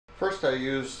First I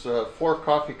use 4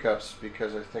 coffee cups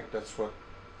because I think that's what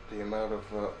the amount of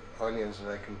onions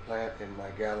that I can plant in my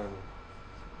gallon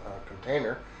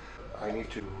container. I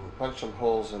need to punch some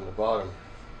holes in the bottom.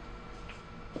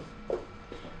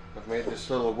 I've made this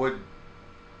little wood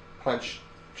punch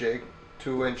jig,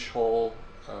 2-inch hole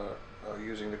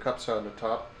using the cups on the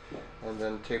top and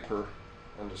then taper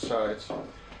on the sides.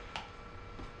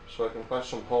 So I can punch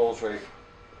some holes right.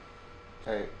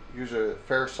 I use a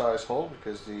fair size hole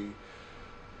because the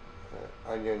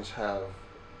onions have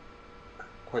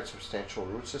quite substantial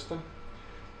root system.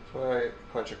 So I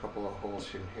punch a couple of holes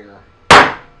in here.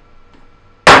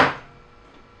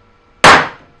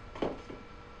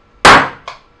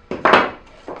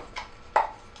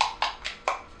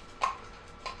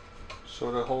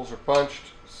 So the holes are punched,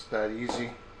 it's that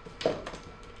easy.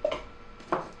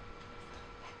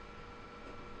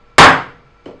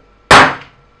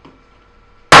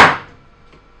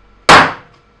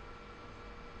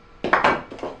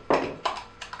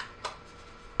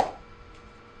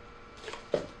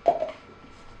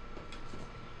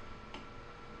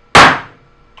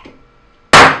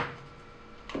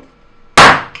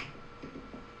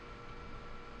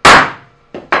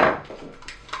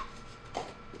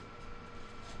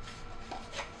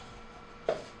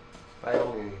 I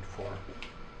only need 4.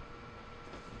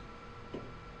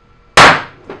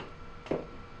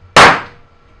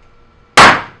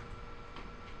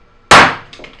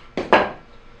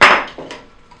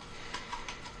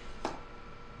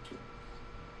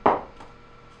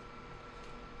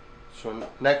 So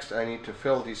next I need to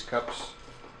fill these cups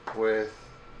with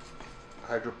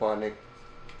hydroponic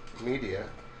media.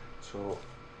 So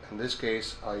in this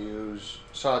case I use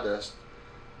sawdust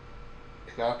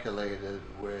inoculated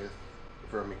with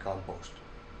vermicompost.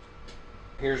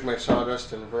 Here's my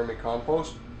sawdust and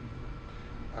vermicompost.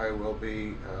 I will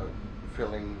be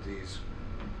filling these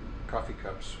coffee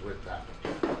cups with that.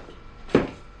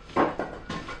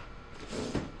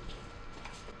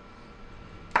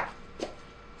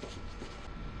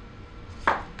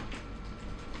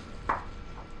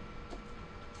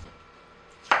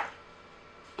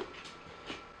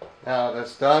 Now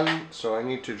that's done, so I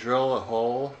need to drill a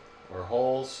hole or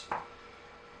holes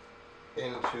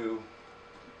into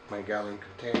my gallon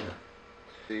container.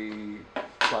 The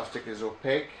plastic is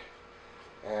opaque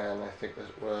and I think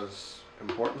that was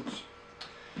important.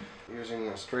 Using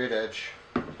a straight edge,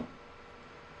 just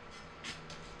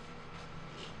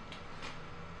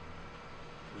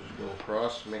go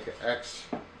across, make an X.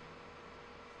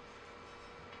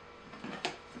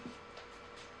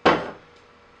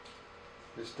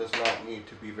 This does not need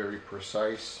to be very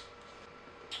precise.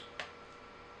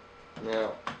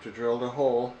 Now, to drill the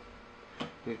hole, you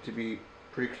need to be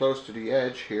pretty close to the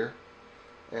edge here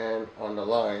and on the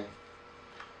line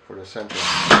for the center.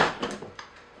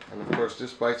 And of course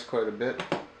this bites quite a bit.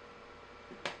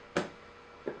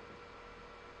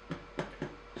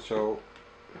 So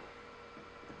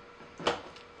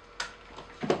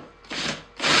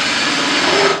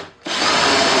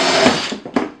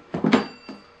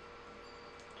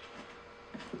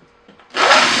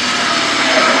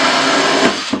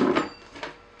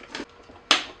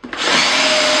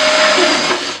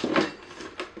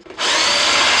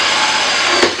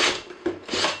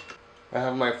I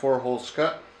have my 4 holes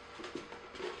cut.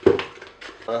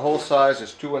 My hole size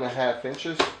is 2.5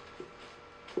 inches.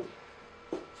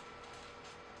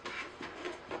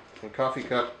 The coffee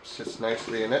cup sits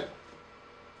nicely in it.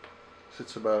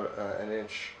 Sits about an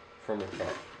inch from the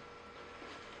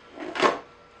top.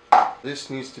 This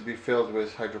needs to be filled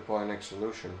with hydroponic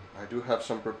solution. I do have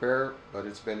some prepared, but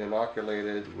it's been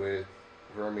inoculated with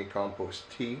vermicompost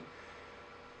tea.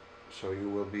 So you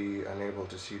will be unable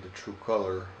to see the true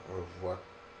color of what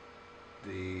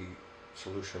the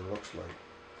solution looks like.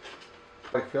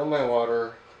 I fill my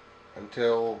water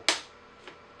until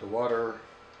the water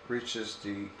reaches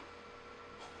the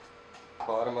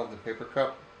bottom of the paper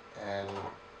cup and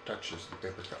touches the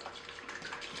paper cup.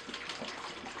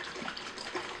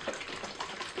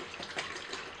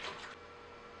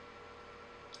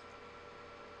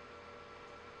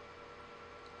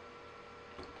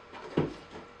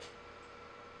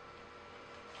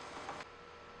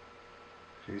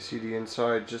 You see the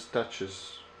inside just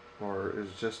touches, or is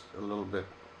just a little bit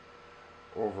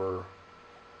over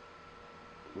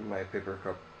my paper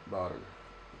cup bottom.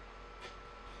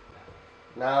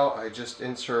 Now I just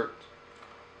insert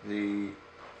the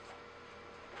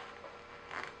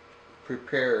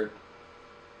prepared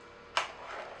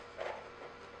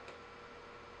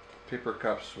paper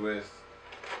cups with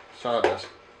sawdust.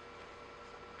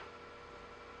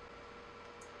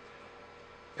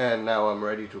 And now I'm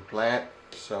ready to plant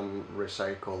some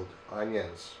recycled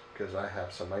onions, because I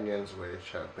have some onions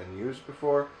which have been used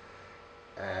before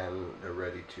and they're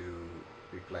ready to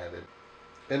be planted.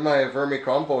 In my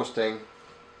vermicomposting,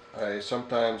 I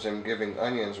sometimes am giving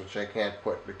onions which I can't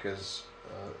put because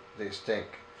they stink.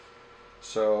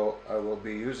 So I will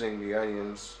be using the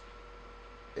onions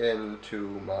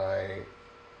into my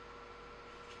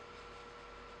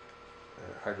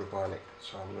hydroponic.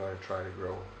 So I'm going to try to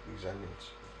grow these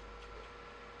onions.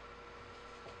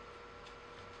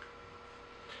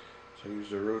 So use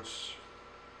the roots.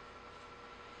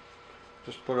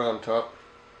 Just put it on top.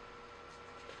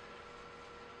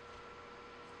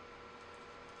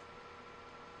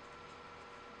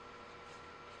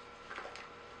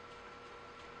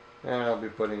 And I'll be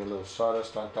putting a little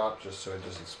sawdust on top just so it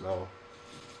doesn't smell.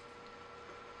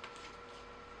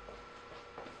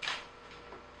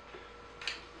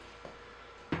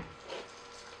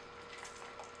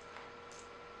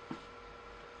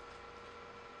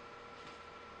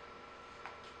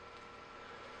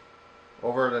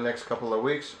 Over the next couple of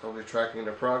weeks, I'll be tracking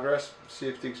the progress, see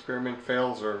if the experiment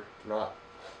fails or not.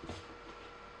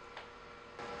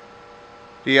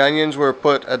 The onions were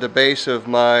put at the base of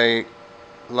my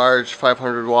large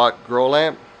 500-watt grow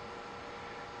lamp,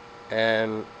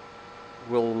 and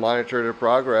we'll monitor the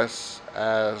progress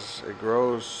as it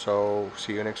grows. So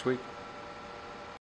see you next week.